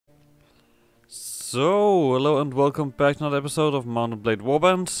So, hello and welcome back to another episode of Mountain Blade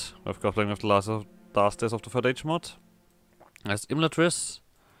Warband. We've got playing with the last days of the 3rd Age mod. As Imladris.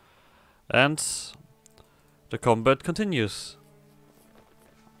 And the combat continues.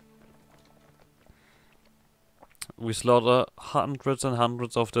 We slaughter hundreds and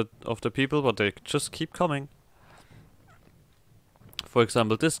hundreds of the people, but they just keep coming. For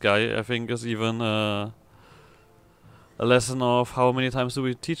example, this guy, I think, is even a lesson of how many times do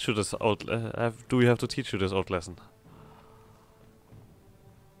we teach you this old do we have to teach you this old lesson?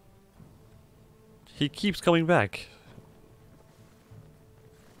 He keeps coming back.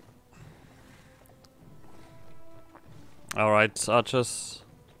 Alright, archers,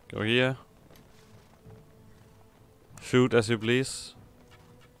 go here. Shoot as you please.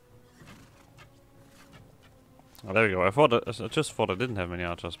 Oh, there we go. I just thought I didn't have many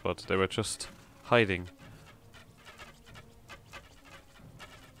archers, but they were just hiding.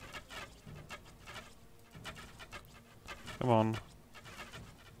 Come on.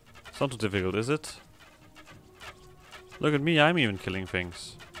 It's not too difficult, is it? Look at me, I'm even killing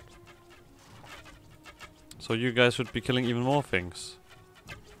things. So you guys should be killing even more things.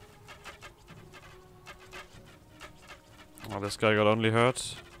 Oh, this guy got only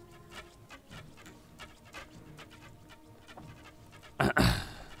hurt.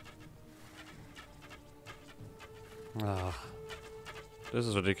 Ah, this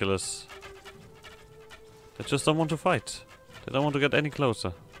is ridiculous. They just don't want to fight. They don't want to get any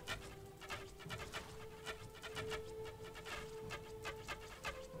closer.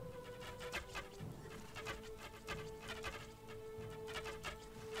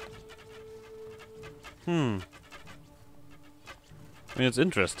 I mean, it's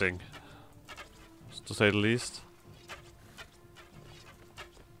interesting, to say the least.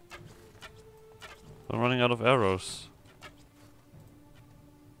 I'm running out of arrows.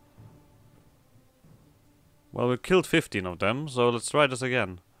 Well, we killed 15 of them, so let's try this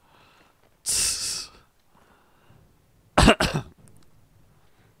again.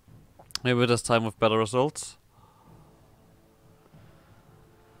 Maybe this time with better results.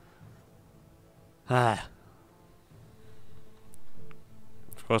 Of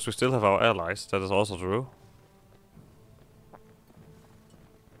course, we still have our allies, that is also true.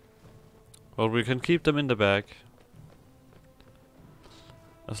 Well, we can keep them in the bag.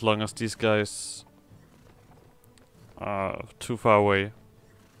 As long as these guys are too far away.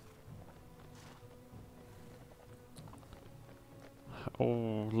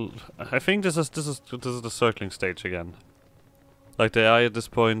 Oh, I think this is the circling stage again. Like they are at this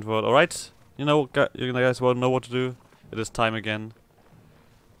point. But all right, you guys won't know what to do. It is time again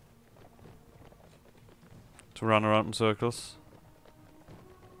to run around in circles.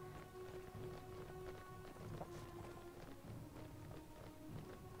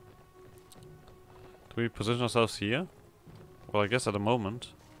 Do we position ourselves here? Well, I guess at the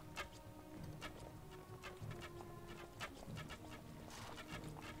moment.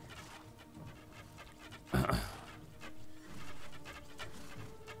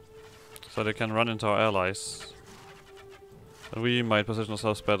 So they can run into our allies. And we might position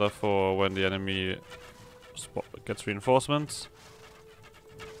ourselves better for when the enemy gets reinforcements.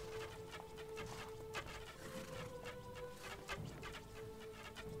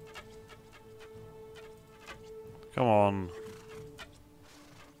 Come on.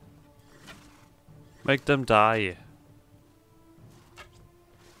 Make them die.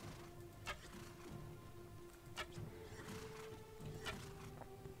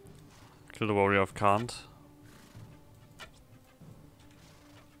 Kill the warrior of Kant.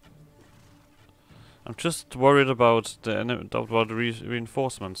 I'm just worried about the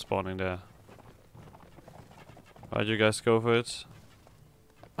reinforcements spawning there. Why'd you guys go for it?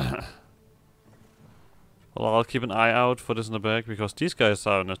 Well, I'll keep an eye out for this in the back, because these guys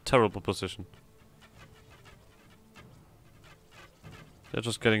are in a terrible position. They're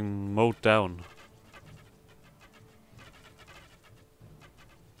just getting mowed down.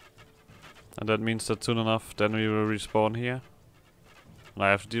 And that means that soon enough, then we will respawn here. And I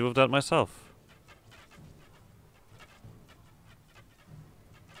have to deal with that myself.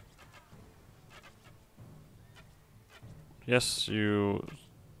 Yes, you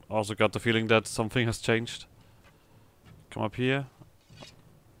also got the feeling that something has changed. Come up here.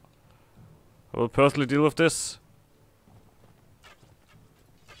 I will personally deal with this.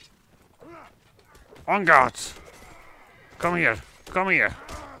 On guard! Come here! Come here!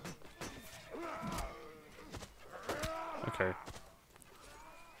 Okay.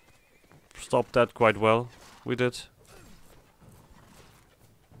 Stopped that quite well. We did.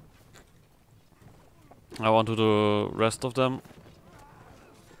 I want to do the rest of them.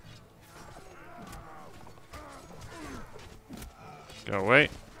 Go away.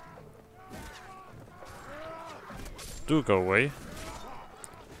 Do go away.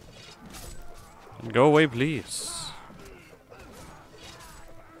 And go away, please.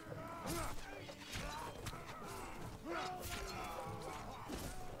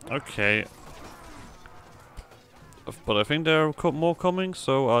 Okay. But I think there are more coming,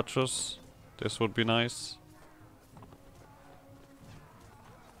 so archers, this would be nice.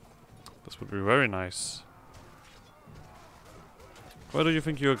 This would be very nice. Where do you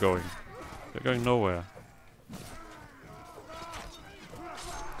think you're going? You're going nowhere.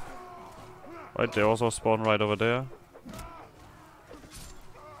 Right, they also spawn right over there.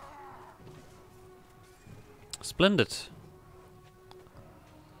 Splendid.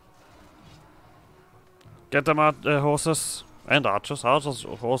 Get them out, horses and archers. Archers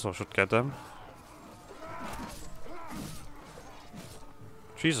also should get them.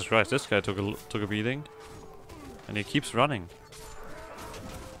 Jesus Christ, this guy took a beating, and he keeps running.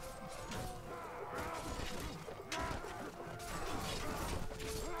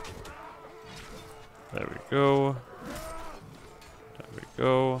 There we go. There we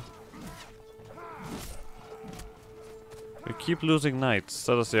go. We keep losing knights.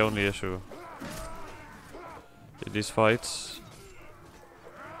 That is the only issue in these fights.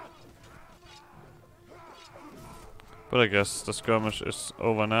 But I guess the skirmish is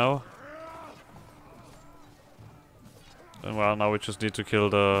over now. And well, now we just need to kill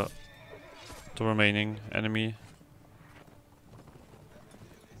the remaining enemy.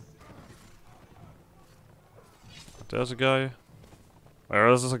 There's a guy. Where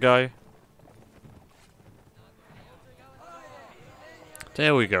else is a guy?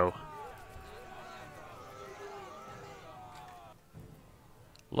 There we go.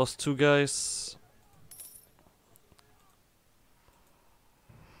 Lost 2 guys.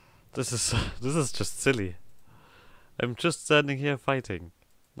 This is just silly. I'm just standing here fighting.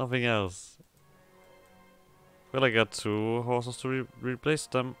 Nothing else. Well, I got 2 horses to replace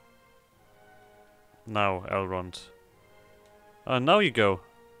them. Now, Elrond. Now you go.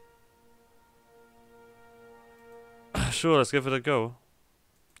 Sure, let's give it a go.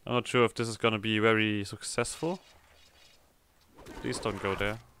 I'm not sure if this is gonna be very successful. Please don't go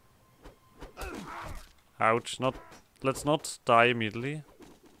there. Ouch, let's not die immediately.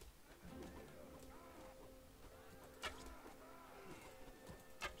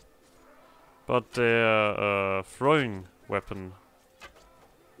 But their throwing weapon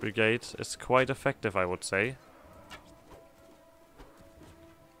brigade is quite effective, I would say.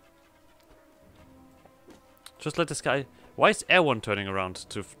 Just let this guy... Why is everyone turning around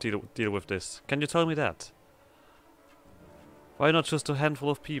to deal with this? Can you tell me that? Why not just a handful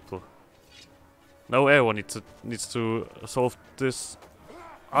of people? No, everyone needs to solve this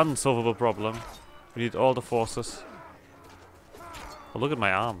unsolvable problem. We need all the forces. Oh, look at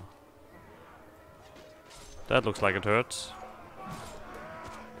my arm. That looks like it hurts.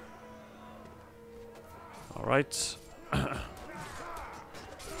 Alright.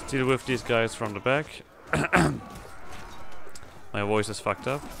 Deal with these guys from the back. My voice is fucked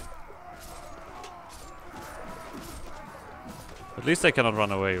up. At least I cannot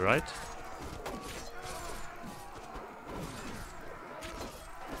run away, right?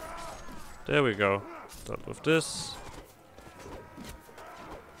 There we go. Start with this.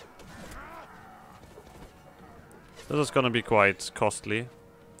 This is gonna be quite costly.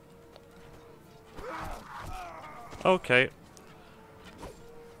 Okay.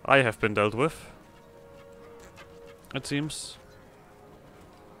 I have been dealt with, it seems.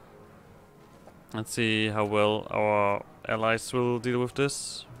 Let's see how well our allies will deal with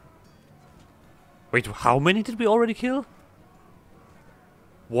this. Wait, how many did we already kill?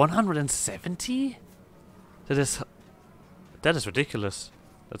 170? That is ridiculous.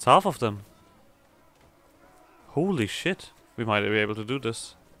 That's half of them. Holy shit. We might be able to do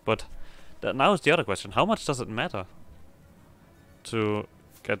this. But now is the other question. How much does it matter to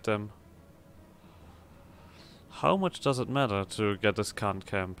get them? How much does it matter to get this Khan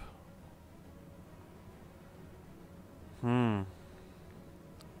camp? I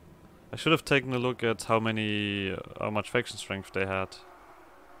should have taken a look at how much faction strength they had.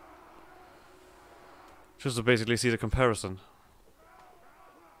 Just to basically see the comparison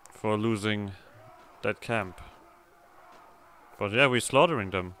for losing that camp. But yeah, we're slaughtering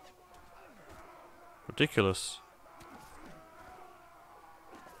them. Ridiculous.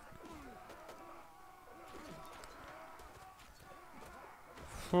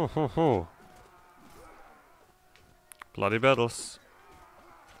 Ho ho ho. Bloody battles.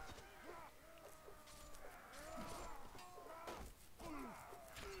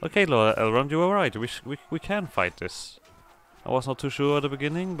 Okay, Lord Elrond, you were right. We can fight this. I was not too sure at the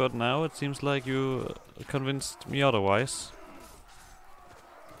beginning, but now it seems like you convinced me otherwise.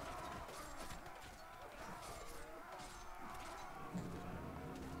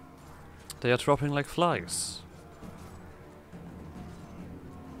 They are dropping like flies.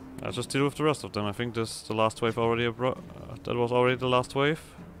 I'll just deal with the rest of them. I think this the last wave already that was already the last wave.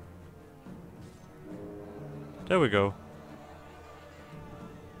 There we go.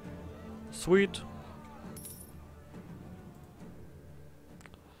 Sweet.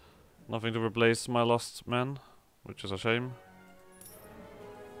 Nothing to replace my lost men, which is a shame.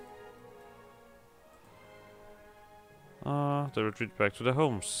 They retreat back to their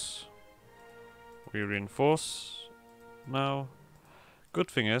homes. We reinforce now. Good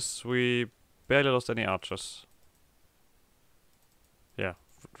thing is, we barely lost any archers. Yeah,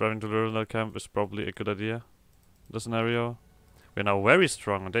 driving to the rural camp is probably a good idea. In this scenario. We're now very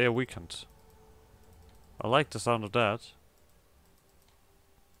strong and they are weakened. I like the sound of that.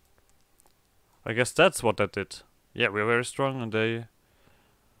 I guess that's what that did. Yeah, we're very strong and they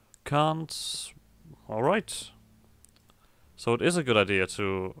can't... Alright. So it is a good idea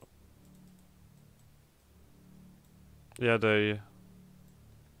to... Yeah, they...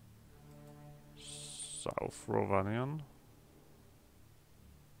 South Rovanian.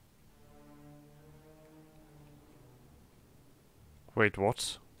 Wait,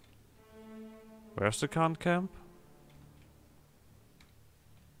 what? Where's the Khan camp?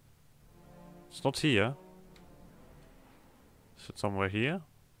 It's not here. Is it somewhere here?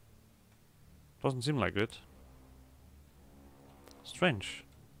 Doesn't seem like it. Strange.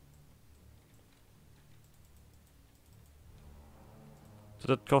 Did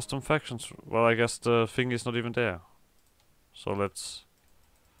that custom factions? Well, I guess the thing is not even there. So let's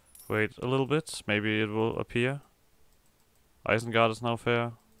wait a little bit. Maybe it will appear. Isengard is now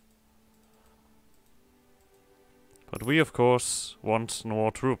fair. But we, of course, want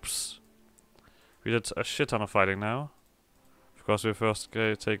more troops. We did a shit ton of fighting now. Of course, we first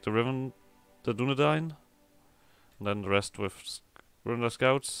take the Riven, the Dunedain, and then the rest with Riven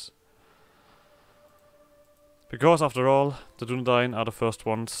scouts. Because, after all, the Dunedain are the first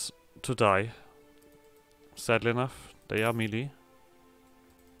ones to die. Sadly enough, they are melee.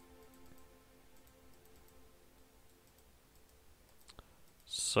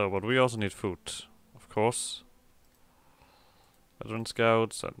 So, but we also need food, of course. Veteran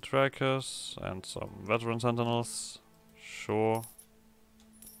scouts and trackers and some veteran sentinels. Sure.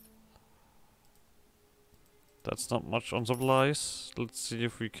 That's not much on supplies. Let's see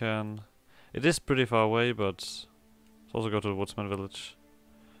if we can... It is pretty far away, but let's also go to the woodsman village.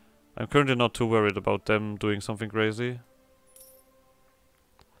 I'm currently not too worried about them doing something crazy.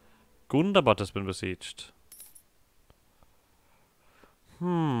 Gundabad has been besieged.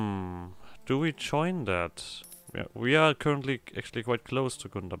 Do we join that? Yeah, we are currently actually quite close to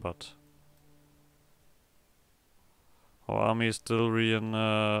Gundabad. Our army is still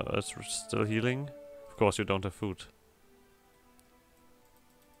still healing. Of course, you don't have food.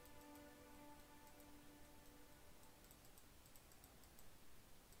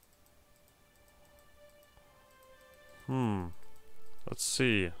 Let's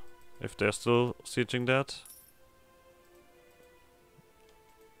see if they're still sieging that.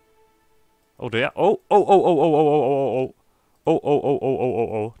 Oh, they are. Oh.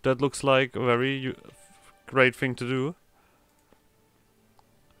 That looks like a very great thing to do.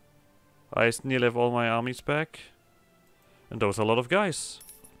 I nearly have all my armies back. And those are a lot of guys.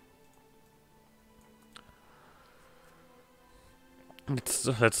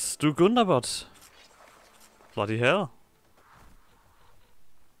 Let's do Gundabad. Bloody hell.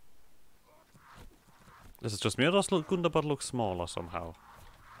 Is it just me or does Gundabad look smaller somehow?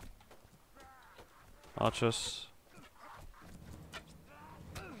 Archers.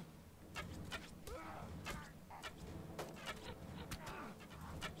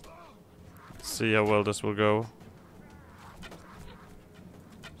 Let's see how well this will go.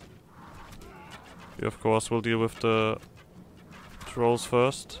 We of course will deal with the trolls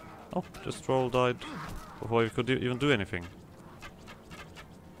first. Oh, this troll died before we could even do anything.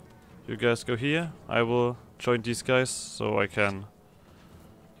 You guys go here. I will join these guys so I can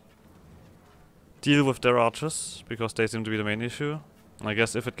deal with their archers, because they seem to be the main issue. And I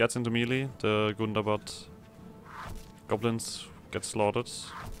guess if it gets into melee, the Gundabad goblins get slaughtered.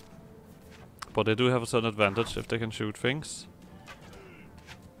 But they do have a certain advantage if they can shoot things.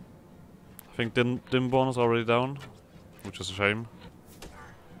 I think Dimborn is already down, which is a shame.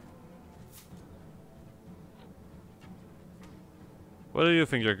 Where do you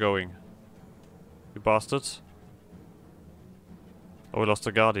think you're going? You bastard. Oh, we lost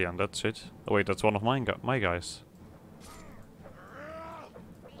a guardian, that's it. Oh wait, that's one of my guys.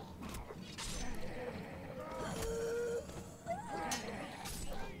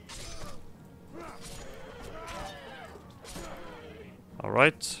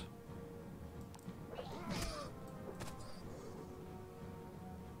 Alright.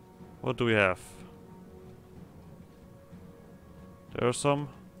 What do we have? There are some.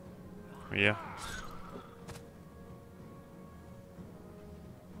 Yeah.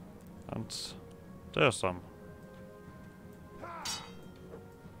 And there's some.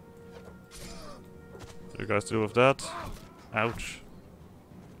 What do you guys do with that? Ouch.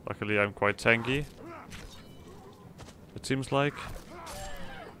 Luckily I'm quite tanky. It seems like.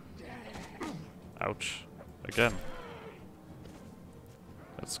 Ouch. Again.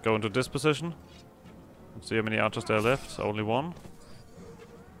 Let's go into this position. Let's see how many archers there are left. Only one.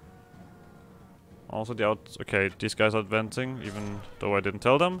 Also the okay, these guys are advancing, even though I didn't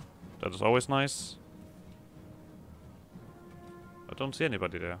tell them. That is always nice. I don't see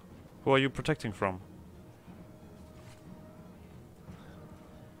anybody there. Who are you protecting from?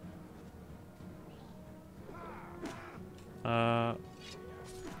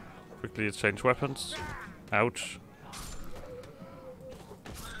 Quickly exchange weapons. Ouch.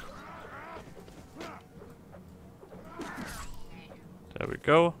 There we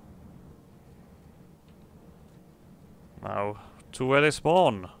go. Now, to where they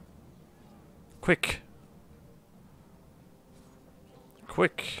spawn. Quick.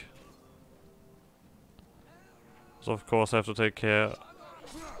 Quick. So of course I have to take care.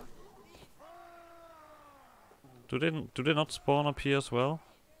 Do they not spawn up here as well?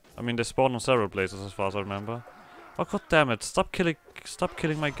 I mean they spawn on several places as far as I remember. Oh god damn it, stop killing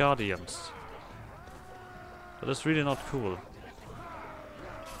my guardians. That is really not cool.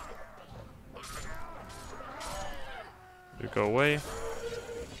 You go away.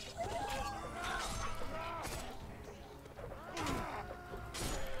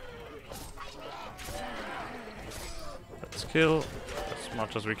 Let's kill as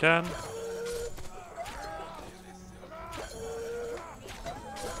much as we can.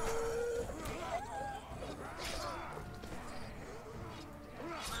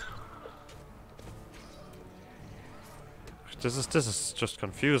 This is just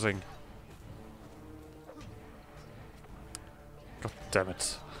confusing. God damn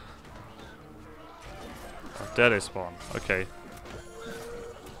it. Oh, there they spawn. Okay.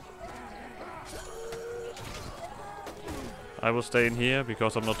 I will stay in here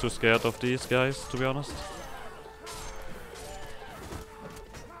because I'm not too scared of these guys, to be honest.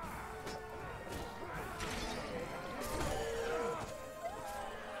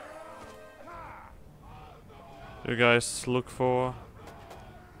 You guys look for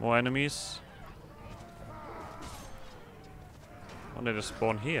more enemies. Oh, they just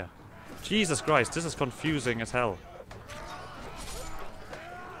spawn here. Jesus Christ, this is confusing as hell.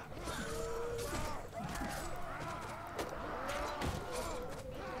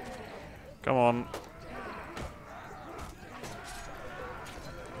 Come on.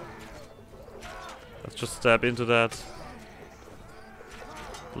 Let's just stab into that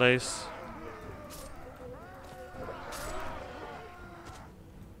place.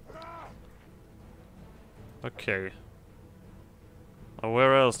 Okay. Now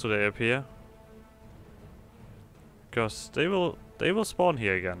where else do they appear? Because they will spawn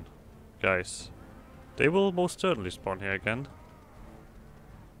here again, guys. They will most certainly spawn here again.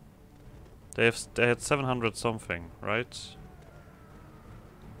 They had 700 something, right?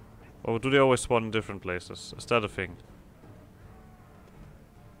 Or do they always spawn in different places? Is that a thing?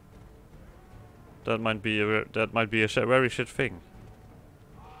 That might be a very shit thing.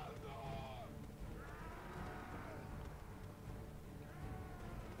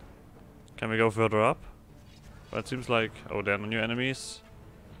 Can we go further up? Well, it seems like... Oh, there are new enemies.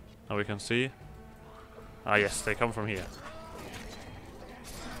 Now we can see. Ah yes, they come from here.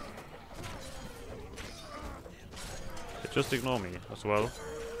 They just ignore me as well,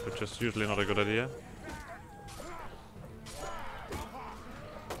 which is usually not a good idea.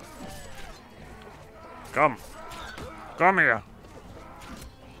 Come! Come here!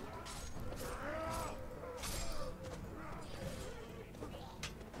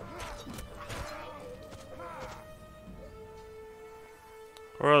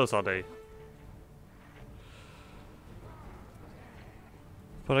 Where else are they?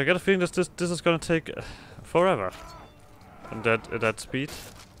 But I get a feeling that this is gonna take forever. And at that speed.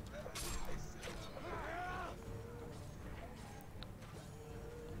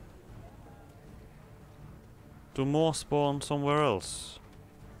 Do more spawn somewhere else?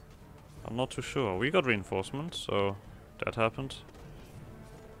 I'm not too sure. We got reinforcements, so that happened.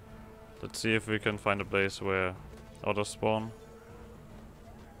 Let's see if we can find a place where others spawn.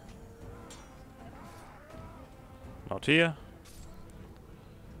 Not here.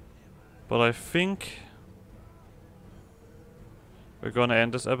 But I think we're gonna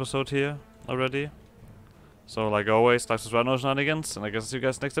end this episode here already. So like always, like subscribe, no shenanigans, and I guess see you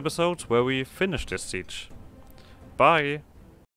guys next episode where we finish this siege. Bye!